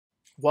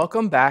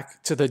Welcome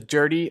back to the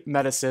Dirty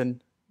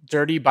Medicine,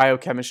 Dirty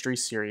Biochemistry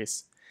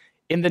series.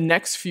 In the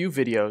next few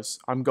videos,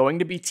 I'm going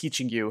to be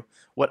teaching you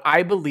what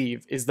I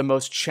believe is the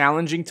most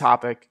challenging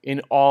topic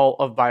in all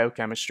of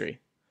biochemistry.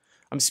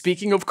 I'm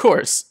speaking, of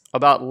course,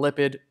 about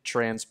lipid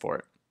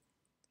transport.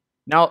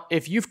 Now,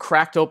 if you've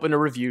cracked open a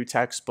review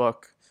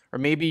textbook, or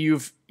maybe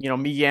you've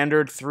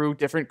meandered through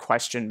different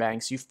question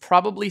banks, you've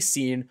probably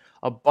seen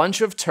a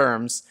bunch of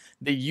terms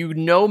that you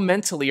know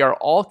mentally are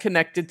all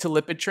connected to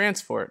lipid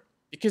transport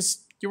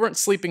because you weren't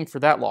sleeping for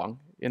that long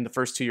in the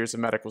first 2 years of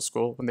medical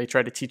school when they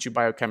tried to teach you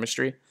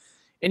biochemistry.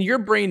 And your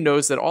brain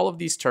knows that all of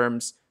these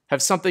terms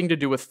have something to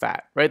do with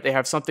fat, right? They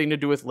have something to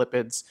do with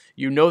lipids.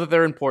 You know that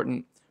they're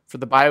important for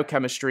the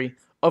biochemistry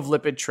of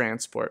lipid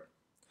transport.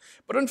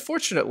 But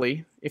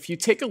unfortunately, if you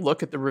take a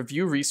look at the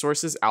review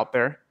resources out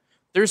there,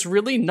 there's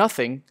really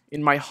nothing,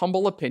 in my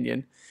humble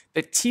opinion,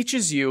 that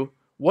teaches you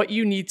what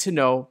you need to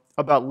know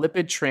about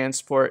lipid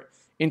transport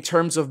in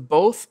terms of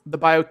both the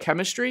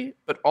biochemistry,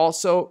 but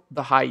also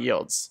the high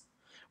yields.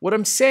 What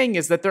I'm saying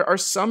is that there are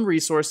some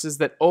resources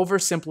that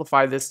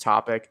oversimplify this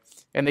topic,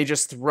 and they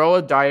just throw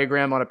a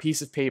diagram on a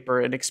piece of paper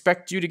and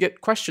expect you to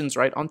get questions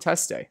right on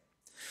test day.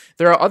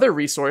 There are other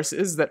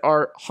resources that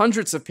are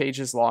hundreds of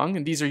pages long,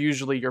 and these are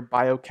usually your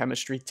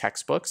biochemistry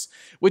textbooks,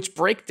 which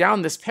break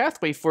down this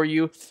pathway for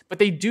you, but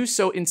they do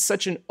so in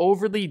such an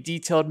overly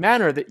detailed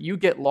manner that you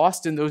get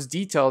lost in those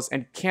details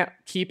and can't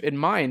keep in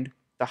mind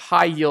the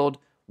high yield,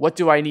 what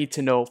do I need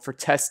to know for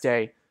test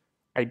day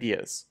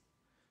ideas.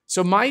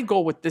 So my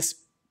goal with this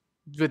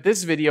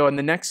video and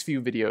the next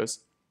few videos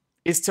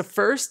is to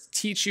first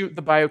teach you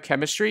the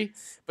biochemistry,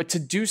 but to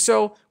do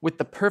so with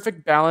the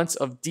perfect balance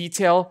of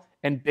detail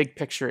and big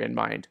picture in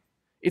mind.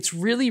 It's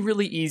really,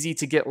 really easy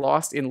to get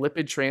lost in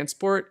lipid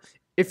transport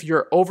if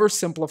you're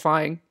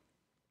oversimplifying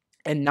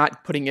and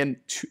not putting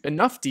in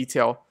enough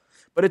detail,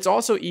 but it's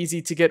also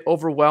easy to get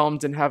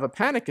overwhelmed and have a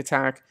panic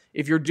attack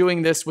if you're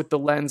doing this with the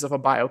lens of a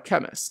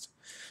biochemist.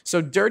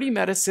 So Dirty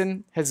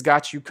Medicine has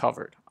got you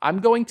covered. I'm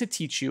going to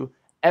teach you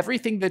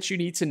everything that you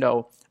need to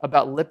know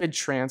about lipid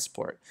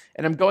transport,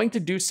 and I'm going to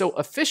do so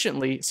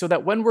efficiently so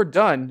that when we're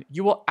done,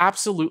 you will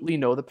absolutely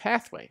know the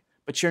pathway,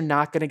 but you're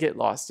not going to get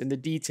lost in the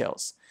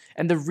details.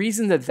 And the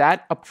reason that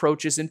that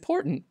approach is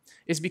important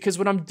is because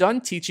when I'm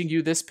done teaching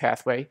you this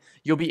pathway,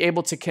 you'll be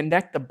able to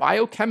connect the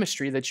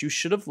biochemistry that you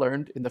should have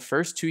learned in the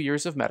first 2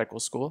 years of medical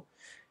school.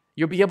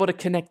 You'll be able to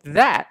connect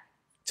that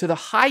to the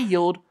high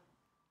yield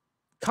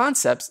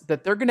concepts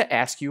that they're going to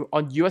ask you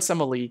on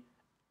USMLE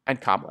and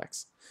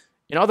COMLEX.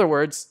 In other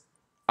words,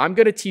 I'm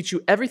going to teach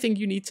you everything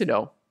you need to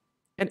know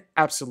and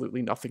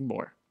absolutely nothing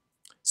more.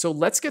 So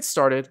let's get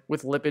started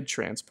with lipid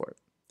transport.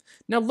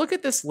 Now look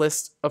at this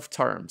list of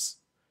terms: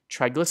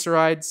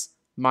 triglycerides,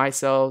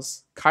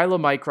 micelles,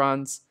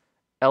 chylomicrons,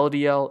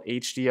 LDL,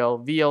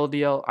 HDL,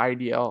 VLDL,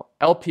 IDL,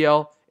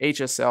 LPL,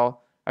 HSL.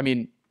 I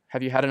mean,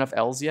 have you had enough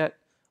L's yet?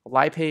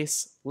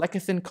 Lipase,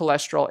 lecithin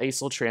cholesterol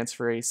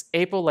acyltransferase,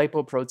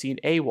 apolipoprotein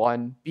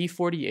A1,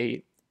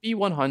 B48,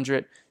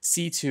 B100,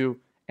 C2,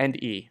 and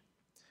E.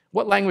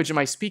 What language am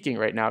I speaking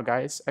right now,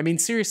 guys? I mean,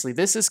 seriously,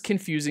 this is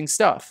confusing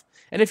stuff.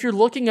 And if you're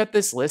looking at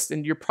this list,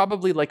 and you're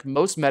probably like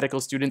most medical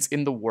students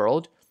in the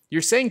world,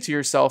 you're saying to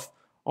yourself,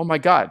 oh my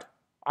God,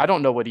 I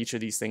don't know what each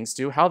of these things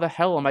do. How the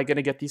hell am I going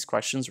to get these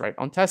questions right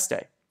on test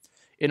day?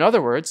 In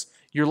other words,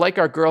 you're like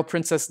our girl,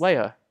 Princess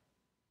Leia.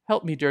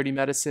 Help me, Dirty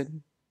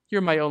Medicine. You're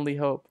my only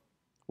hope.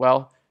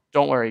 Well,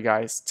 don't worry,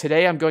 guys.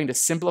 Today I'm going to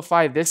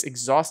simplify this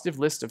exhaustive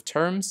list of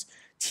terms,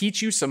 teach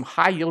you some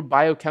high-yield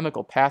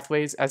biochemical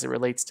pathways as it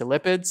relates to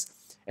lipids,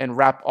 and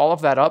wrap all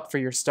of that up for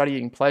your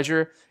studying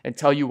pleasure and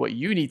tell you what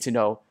you need to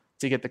know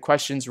to get the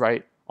questions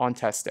right on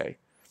test day.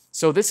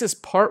 So this is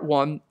part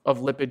one of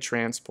lipid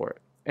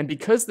transport. And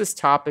because this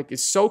topic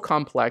is so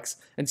complex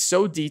and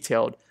so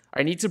detailed,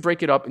 I need to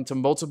break it up into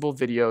multiple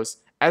videos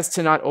as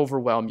to not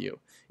overwhelm you.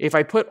 If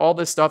I put all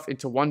this stuff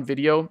into one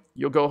video,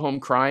 you'll go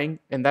home crying,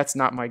 and that's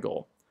not my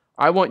goal.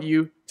 I want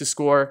you to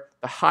score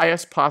the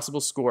highest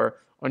possible score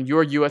on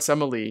your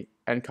USMLE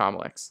and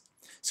COMLEX.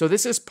 So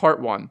this is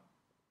part one.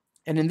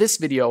 And in this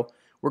video,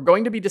 we're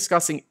going to be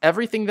discussing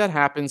everything that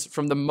happens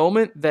from the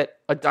moment that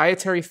a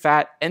dietary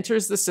fat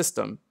enters the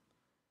system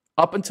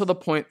up until the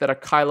point that a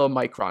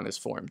chylomicron is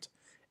formed.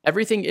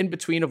 Everything in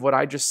between of what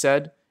I just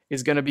said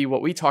is going to be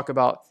what we talk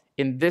about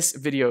in this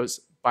video's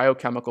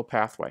biochemical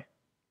pathway.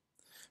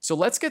 So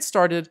let's get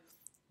started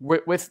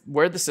with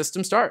where the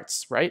system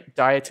starts, right?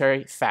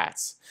 Dietary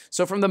fats.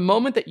 So from the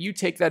moment that you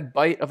take that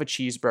bite of a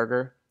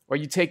cheeseburger, or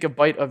you take a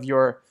bite of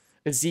your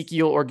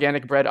Ezekiel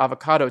organic bread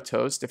avocado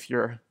toast, if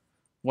you're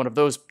one of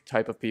those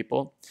type of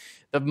people,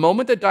 the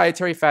moment that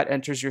dietary fat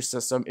enters your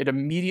system, it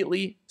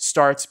immediately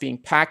starts being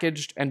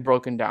packaged and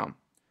broken down.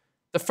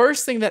 The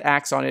first thing that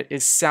acts on it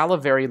is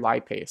salivary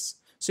lipase.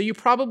 So you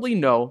probably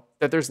know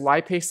that there's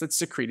lipase that's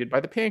secreted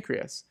by the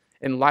pancreas,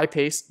 and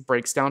lipase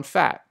breaks down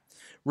fat.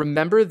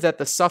 Remember that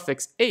the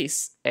suffix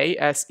ase,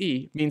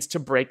 A-S-E, means to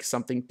break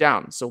something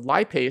down. So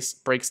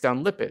lipase breaks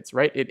down lipids,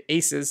 right? It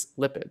aces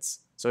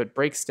lipids, so it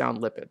breaks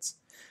down lipids.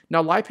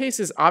 Now, lipase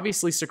is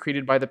obviously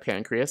secreted by the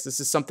pancreas. This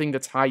is something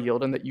that's high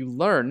yield and that you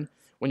learn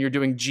when you're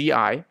doing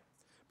GI,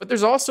 but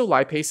there's also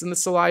lipase in the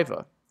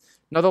saliva.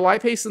 Now, the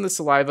lipase in the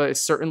saliva is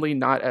certainly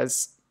not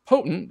as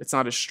potent, it's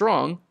not as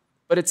strong,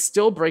 but it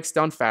still breaks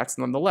down fats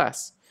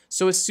nonetheless.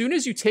 So as soon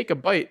as you take a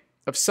bite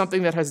of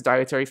something that has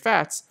dietary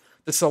fats,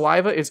 the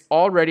saliva is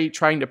already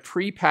trying to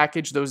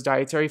pre-package those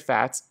dietary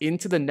fats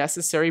into the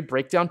necessary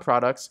breakdown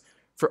products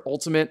for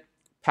ultimate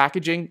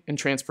packaging and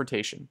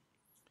transportation.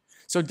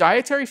 So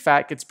dietary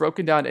fat gets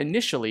broken down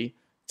initially,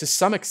 to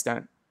some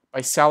extent,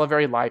 by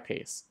salivary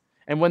lipase.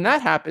 And when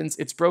that happens,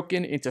 it's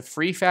broken into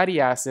free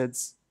fatty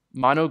acids,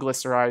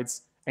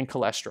 monoglycerides, and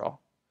cholesterol.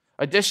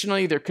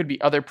 Additionally, there could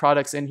be other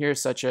products in here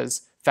such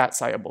as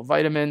fat-soluble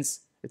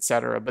vitamins,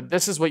 etc. But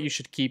this is what you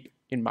should keep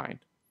in mind.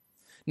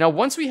 Now,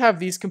 once we have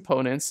these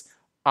components,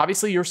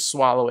 obviously you're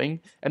swallowing,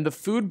 and the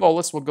food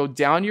bolus will go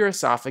down your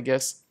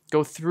esophagus,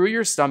 go through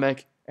your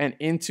stomach, and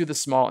into the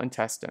small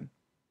intestine.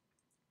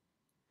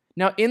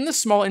 Now, in the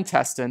small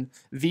intestine,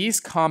 these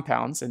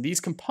compounds and these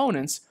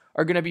components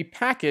are going to be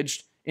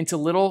packaged into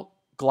little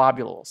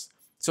globules.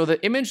 So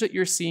the image that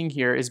you're seeing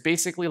here is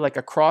basically like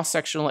a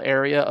cross-sectional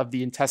area of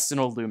the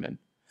intestinal lumen.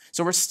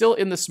 So we're still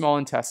in the small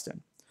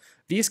intestine.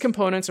 These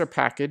components are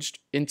packaged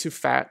into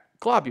fat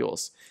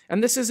globules,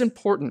 and this is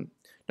important.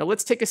 Now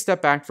let's take a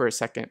step back for a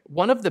second.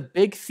 One of the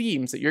big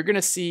themes that you're going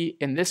to see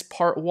in this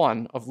part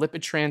 1 of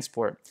lipid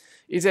transport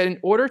is that in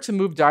order to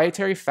move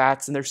dietary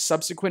fats and their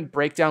subsequent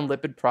breakdown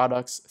lipid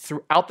products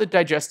throughout the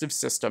digestive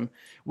system,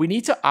 we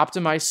need to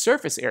optimize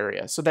surface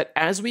area so that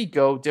as we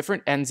go,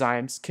 different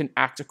enzymes can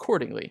act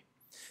accordingly.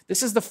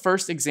 This is the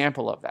first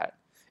example of that.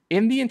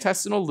 In the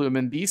intestinal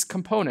lumen, these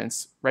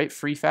components, right,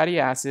 free fatty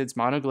acids,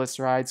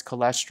 monoglycerides,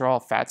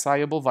 cholesterol,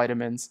 fat-soluble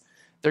vitamins,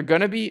 they're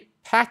going to be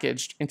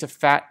packaged into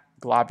fat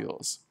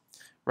globules,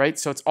 right?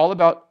 So it's all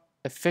about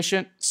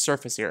efficient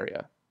surface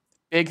area.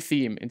 Big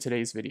theme in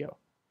today's video.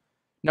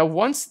 Now,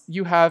 once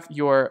you have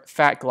your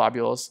fat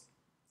globules,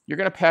 you're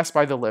going to pass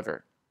by the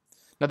liver.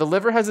 Now, the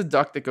liver has a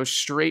duct that goes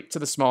straight to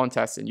the small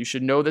intestine. You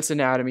should know this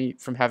anatomy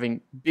from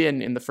having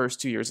been in the first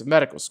 2 years of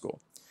medical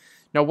school.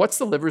 Now, what's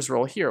the liver's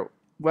role here?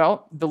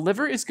 Well, the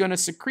liver is going to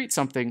secrete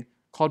something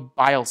called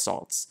bile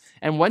salts.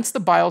 And once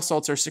the bile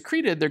salts are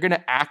secreted, they're going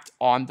to act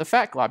on the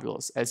fat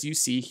globules, as you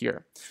see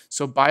here.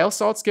 So bile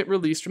salts get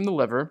released from the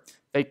liver.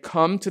 They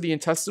come to the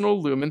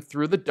intestinal lumen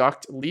through the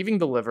duct, leaving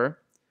the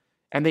liver,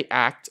 and they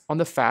act on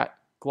the fat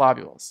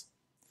globules.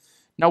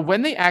 Now,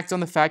 when they act on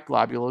the fat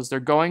globules, they're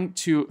going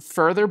to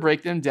further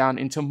break them down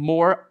into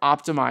more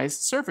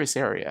optimized surface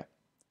area.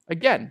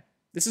 Again,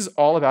 this is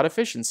all about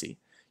efficiency.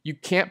 You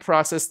can't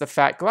process the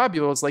fat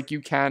globules like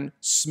you can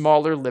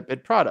smaller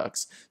lipid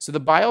products. So the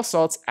bile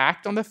salts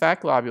act on the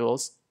fat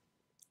globules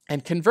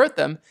and convert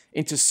them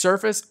into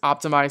surface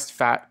optimized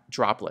fat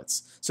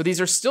droplets. So these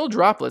are still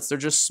droplets, they're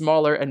just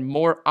smaller and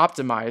more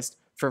optimized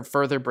for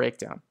further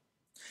breakdown.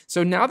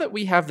 So now that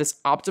we have this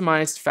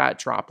optimized fat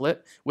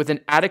droplet with an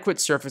adequate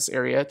surface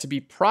area to be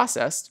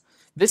processed,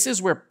 this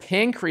is where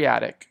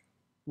pancreatic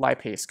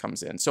lipase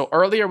comes in. So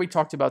earlier we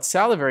talked about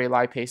salivary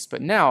lipase,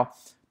 but now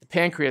the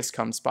pancreas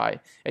comes by,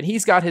 and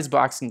he's got his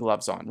boxing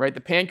gloves on, right?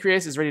 The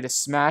pancreas is ready to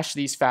smash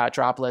these fat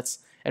droplets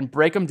and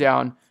break them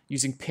down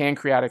using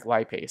pancreatic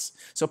lipase.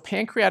 So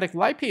pancreatic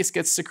lipase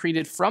gets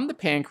secreted from the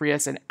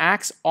pancreas and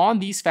acts on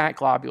these fat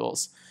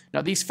globules.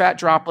 Now, these fat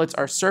droplets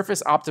are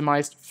surface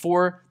optimized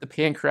for the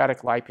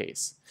pancreatic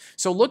lipase.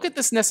 So look at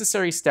this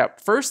necessary step.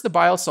 First, the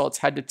bile salts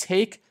had to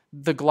take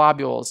the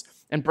globules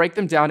and break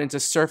them down into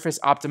surface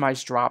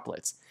optimized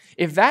droplets.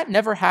 If that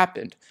never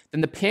happened,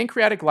 then the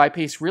pancreatic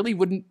lipase really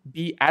wouldn't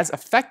be as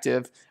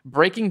effective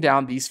breaking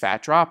down these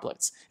fat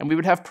droplets, and we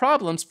would have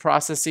problems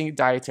processing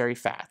dietary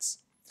fats.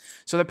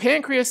 So the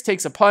pancreas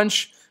takes a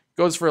punch,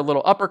 goes for a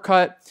little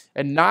uppercut,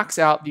 and knocks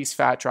out these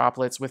fat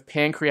droplets with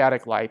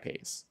pancreatic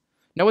lipase.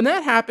 Now, when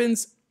that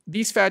happens,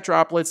 these fat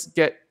droplets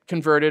get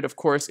converted, of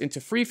course,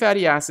 into free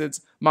fatty acids,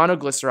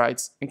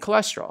 monoglycerides, and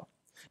cholesterol.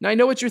 Now, I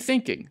know what you're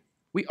thinking.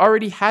 We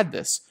already had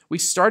this. We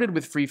started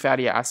with free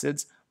fatty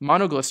acids,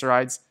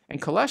 monoglycerides,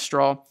 and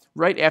cholesterol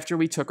right after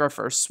we took our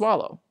first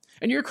swallow.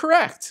 And you're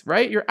correct,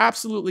 right? You're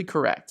absolutely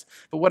correct.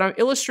 But what I'm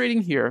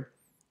illustrating here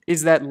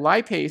is that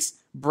lipase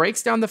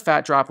breaks down the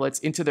fat droplets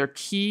into their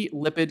key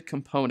lipid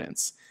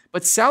components.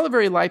 But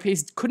salivary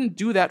lipase couldn't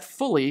do that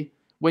fully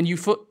when you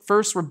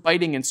first were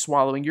biting and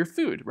swallowing your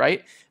food,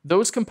 right?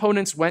 Those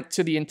components went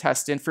to the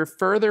intestine for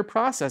further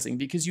processing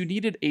because you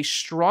needed a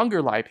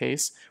stronger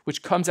lipase,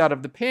 which comes out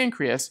of the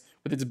pancreas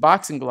with its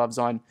boxing gloves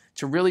on,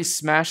 to really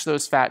smash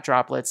those fat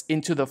droplets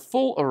into the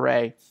full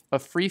array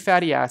of free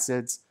fatty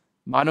acids,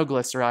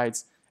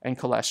 monoglycerides, and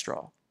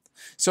cholesterol.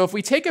 So if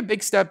we take a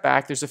big step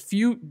back, there's a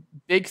few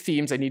big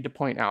themes I need to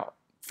point out.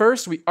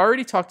 First, we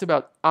already talked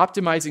about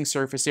optimizing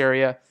surface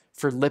area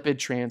for lipid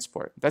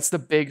transport. That's the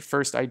big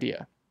first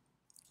idea.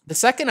 The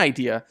second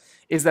idea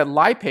is that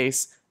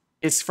lipase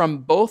is from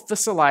both the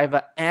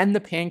saliva and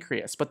the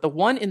pancreas, but the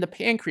one in the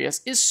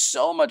pancreas is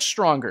so much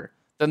stronger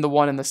than the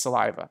one in the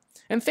saliva.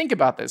 And think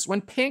about this.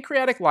 When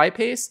pancreatic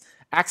lipase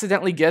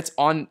accidentally gets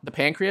on the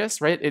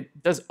pancreas, right?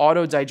 It does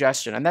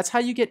auto-digestion, and that's how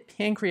you get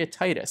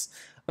pancreatitis.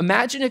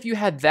 Imagine if you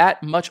had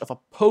that much of a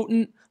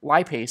potent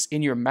lipase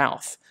in your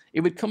mouth.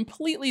 It would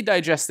completely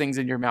digest things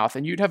in your mouth,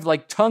 and you'd have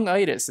like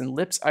tongue-itis and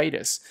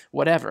lips-itis,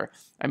 whatever.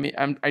 I mean,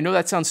 I know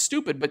that sounds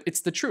stupid, but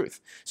it's the truth.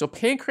 So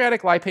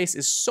pancreatic lipase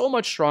is so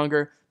much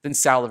stronger than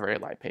salivary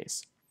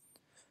lipase.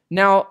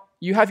 Now,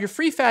 you have your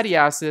free fatty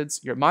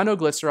acids, your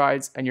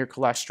monoglycerides, and your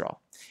cholesterol.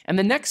 And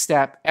the next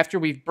step, after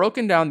we've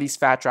broken down these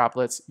fat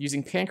droplets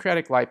using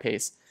pancreatic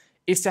lipase,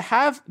 is to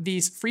have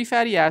these free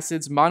fatty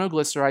acids,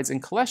 monoglycerides,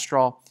 and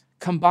cholesterol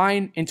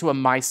combine into a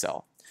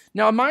micelle.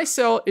 Now, a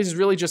micelle is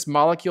really just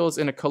molecules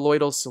in a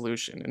colloidal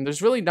solution, and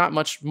there's really not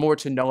much more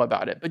to know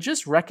about it, but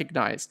just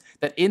recognize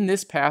that in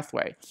this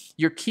pathway,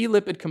 your key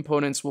lipid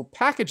components will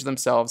package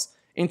themselves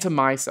into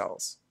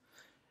micelles.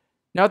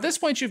 Now, at this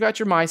point, you've got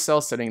your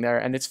micelle sitting there,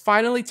 and it's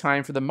finally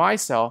time for the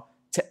micelle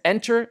to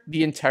enter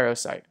the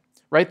enterocyte,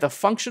 right? The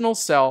functional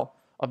cell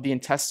of the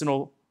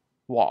intestinal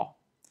wall.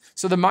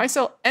 So the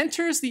micelle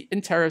enters the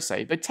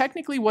enterocyte, but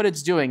technically what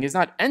it's doing is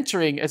not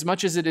entering as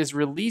much as it is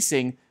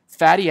releasing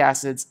fatty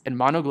acids and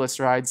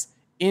monoglycerides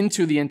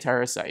into the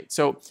enterocyte.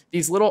 So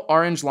these little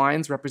orange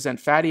lines represent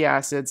fatty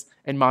acids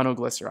and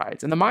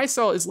monoglycerides, and the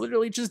micelle is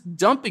literally just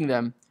dumping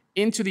them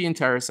into the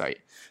enterocyte.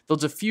 They'll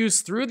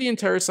diffuse through the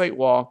enterocyte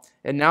wall,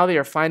 and now they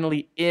are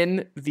finally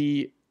in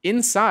the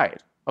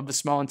inside of the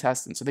small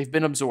intestine, so they've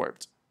been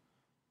absorbed.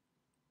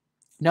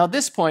 Now at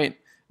this point,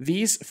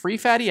 these free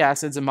fatty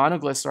acids and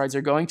monoglycerides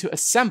are going to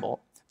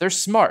assemble. They're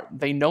smart.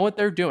 They know what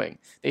they're doing.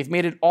 They've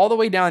made it all the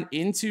way down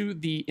into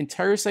the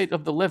enterocyte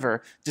of the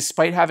liver,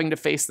 despite having to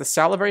face the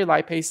salivary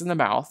lipase in the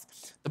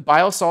mouth, the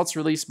bile salts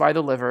released by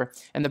the liver,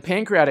 and the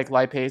pancreatic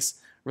lipase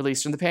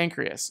released from the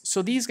pancreas.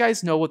 So these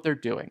guys know what they're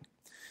doing.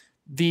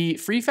 The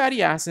free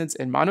fatty acids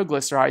and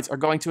monoglycerides are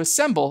going to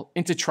assemble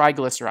into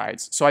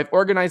triglycerides. So I've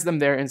organized them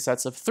there in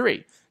sets of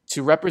 3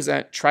 to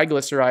represent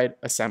triglyceride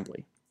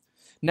assembly.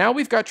 Now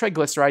we've got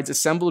triglycerides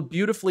assembled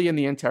beautifully in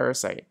the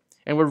enterocyte,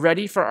 and we're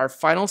ready for our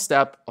final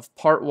step of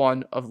part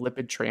 1 of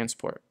lipid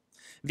transport.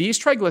 These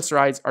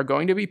triglycerides are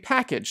going to be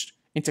packaged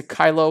into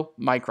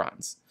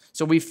chylomicrons.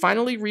 So we've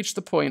finally reached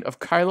the point of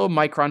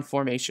chylomicron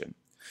formation.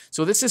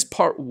 So this is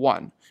part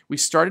 1. We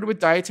started with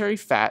dietary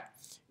fat.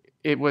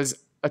 It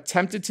was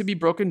attempted to be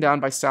broken down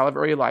by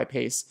salivary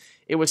lipase.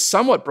 It was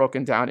somewhat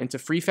broken down into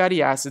free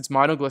fatty acids,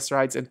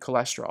 monoglycerides, and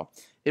cholesterol.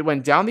 It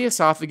went down the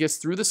esophagus,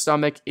 through the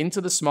stomach,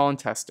 into the small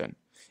intestine.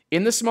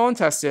 In the small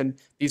intestine,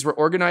 these were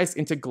organized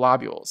into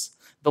globules.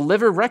 The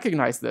liver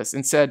recognized this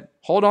and said,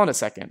 hold on a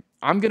second,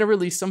 I'm going to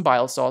release some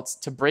bile salts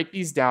to break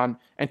these down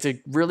and to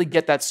really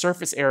get that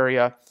surface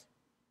area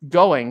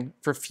going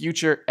for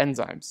future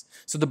enzymes.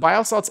 So the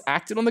bile salts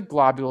acted on the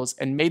globules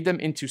and made them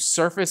into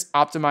surface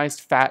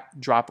optimized fat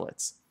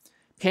droplets.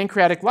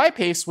 Pancreatic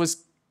lipase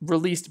was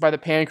released by the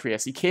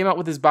pancreas. He came out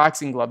with his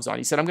boxing gloves on.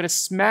 He said, I'm going to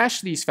smash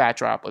these fat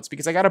droplets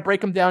because I got to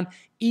break them down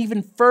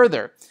even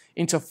further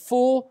into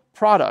full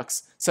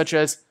products, such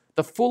as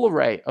the full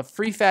array of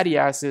free fatty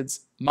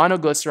acids,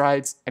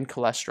 monoglycerides, and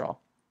cholesterol.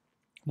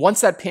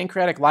 Once that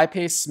pancreatic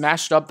lipase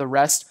smashed up the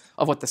rest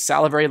of what the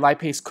salivary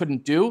lipase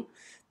couldn't do,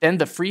 then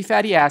the free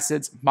fatty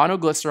acids,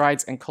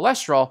 monoglycerides, and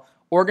cholesterol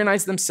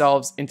organized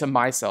themselves into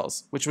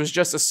micelles, which was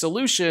just a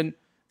solution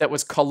that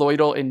was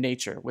colloidal in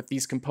nature with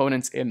these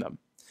components in them.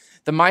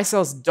 The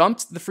micelles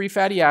dumped the free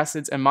fatty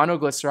acids and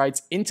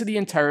monoglycerides into the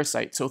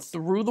enterocyte, so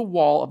through the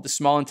wall of the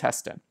small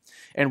intestine.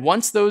 And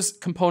once those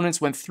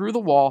components went through the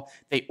wall,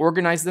 they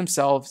organized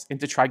themselves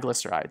into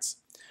triglycerides.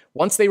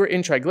 Once they were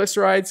in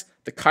triglycerides,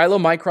 the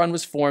chylomicron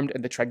was formed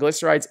and the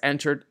triglycerides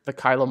entered the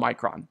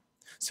chylomicron.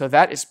 So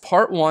that is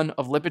part 1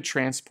 of lipid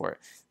transport.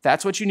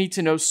 That's what you need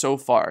to know so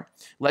far.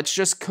 Let's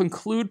just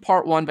conclude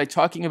part 1 by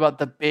talking about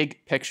the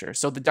big picture.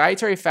 So the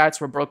dietary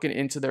fats were broken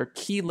into their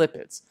key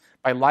lipids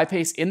by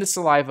lipase in the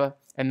saliva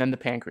and then the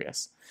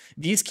pancreas.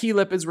 These key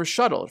lipids were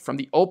shuttled from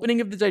the opening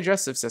of the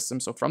digestive system,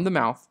 so from the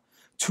mouth,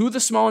 to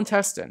the small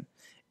intestine,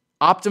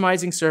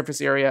 optimizing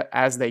surface area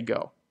as they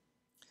go.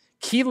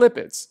 Key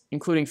lipids,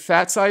 including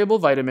fat-soluble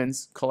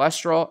vitamins,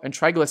 cholesterol, and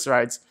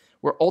triglycerides,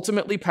 were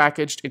ultimately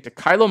packaged into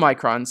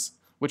chylomicrons,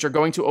 which are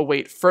going to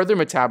await further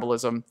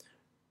metabolism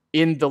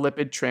in the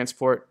lipid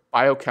transport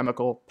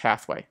biochemical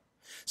pathway.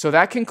 So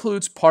that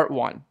concludes part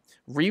 1.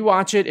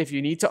 Rewatch it if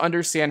you need to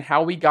understand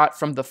how we got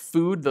from the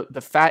food,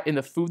 the fat in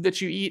the food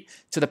that you eat,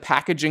 to the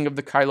packaging of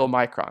the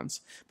chylomicrons.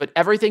 But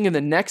everything in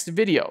the next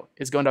video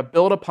is going to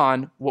build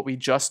upon what we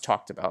just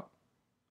talked about.